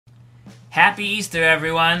Happy Easter,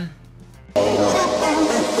 everyone!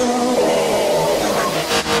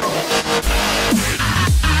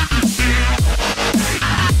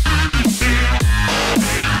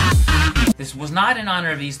 This was not in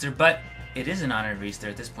honor of Easter, but it is in honor of Easter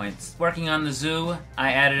at this point. Working on the zoo,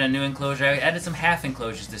 I added a new enclosure. I added some half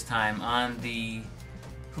enclosures this time on the...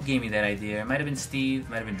 Who gave me that idea? It might have been Steve,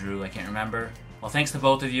 might have been Drew, I can't remember. Well, thanks to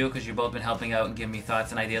both of you, because you've both been helping out and giving me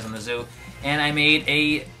thoughts and ideas on the zoo. And I made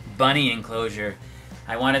a bunny enclosure.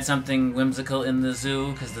 I wanted something whimsical in the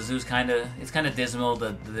zoo, because the zoo's kind of dismal,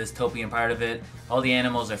 the dystopian part of it. All the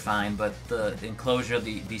animals are fine, but the enclosure,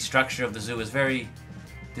 the structure of the zoo is very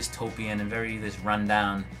dystopian and very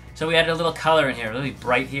rundown. So we added a little color in here, really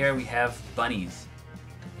bright here. We have bunnies.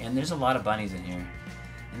 And there's a lot of bunnies in here.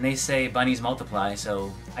 And they say bunnies multiply,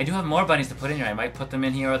 so I do have more bunnies to put in here. I might put them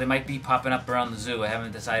in here, or they might be popping up around the zoo. I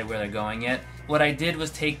haven't decided where they're going yet. What I did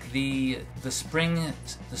was take the spring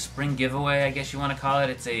giveaway, I guess you want to call it.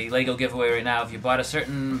 It's a Lego giveaway right now. If you bought a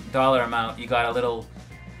certain dollar amount, you got a little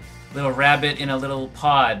rabbit in a little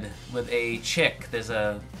pod with a chick. There's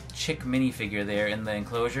a chick minifigure there in the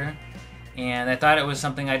enclosure. And I thought it was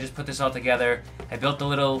something, I just put this all together. I built the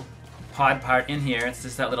little pod part in here. It's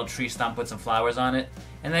just that little tree stump with some flowers on it.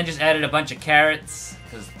 And then just added a bunch of carrots,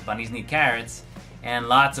 because bunnies need carrots, and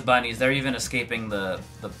lots of bunnies. They're even escaping the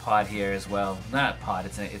pod here as well. Not a pod,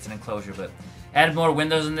 it's an enclosure, but added more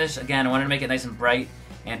windows in this. Again, I wanted to make it nice and bright,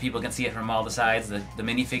 and people can see it from all the sides. The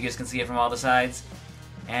minifigures can see it from all the sides.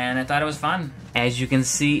 And I thought it was fun. As you can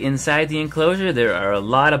see inside the enclosure, there are a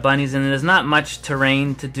lot of bunnies in it. There's not much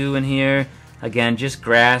terrain to do in here. Again, just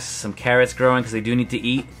grass, some carrots growing because they do need to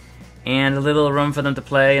eat, and a little room for them to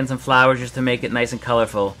play, and some flowers just to make it nice and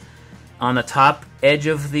colorful. On the top edge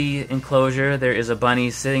of the enclosure, there is a bunny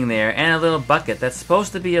sitting there, and a little bucket. That's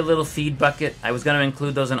supposed to be a little feed bucket. I was going to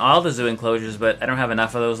include those in all the zoo enclosures, but I don't have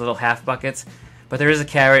enough of those little half buckets. But there is a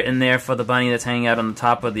carrot in there for the bunny that's hanging out on the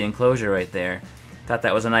top of the enclosure right there. Thought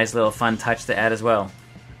that was a nice little fun touch to add as well.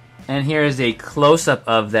 And here is a close-up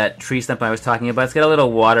of that tree stump I was talking about. It's got a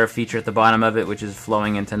little water feature at the bottom of it, which is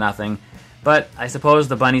flowing into nothing. But I suppose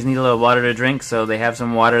the bunnies need a little water to drink, so they have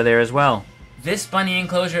some water there as well. This bunny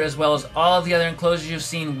enclosure, as well as all of the other enclosures you've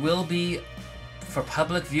seen, will be for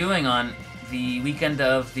public viewing on the weekend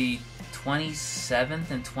of the 27th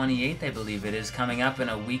and 28th, I believe it is, coming up in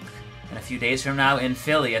a week and a few days from now in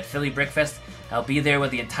Philly, at Philly Brickfest. I'll be there with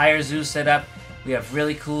the entire zoo set up. We have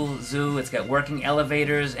really cool zoo. It's got working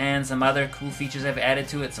elevators and some other cool features I've added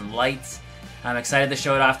to it, some lights. I'm excited to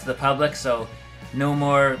show it off to the public, so no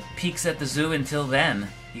more peeks at the zoo until then.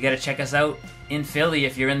 You gotta check us out in Philly.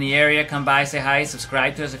 If you're in the area, come by, say hi,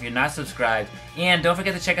 subscribe to us if you're not subscribed. And don't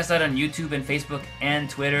forget to check us out on YouTube and Facebook and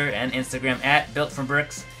Twitter and Instagram at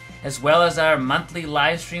BuiltFromBricks, as well as our monthly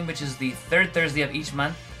live stream, which is the third Thursday of each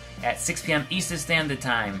month at 6 p.m. Eastern Standard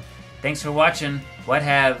Time. Thanks for watching. What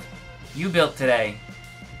have you built today?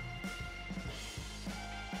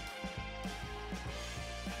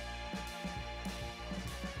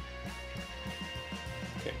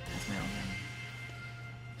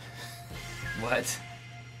 What?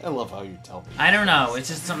 I love how you tell me. I don't know. It's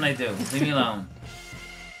just something I do. Leave me alone.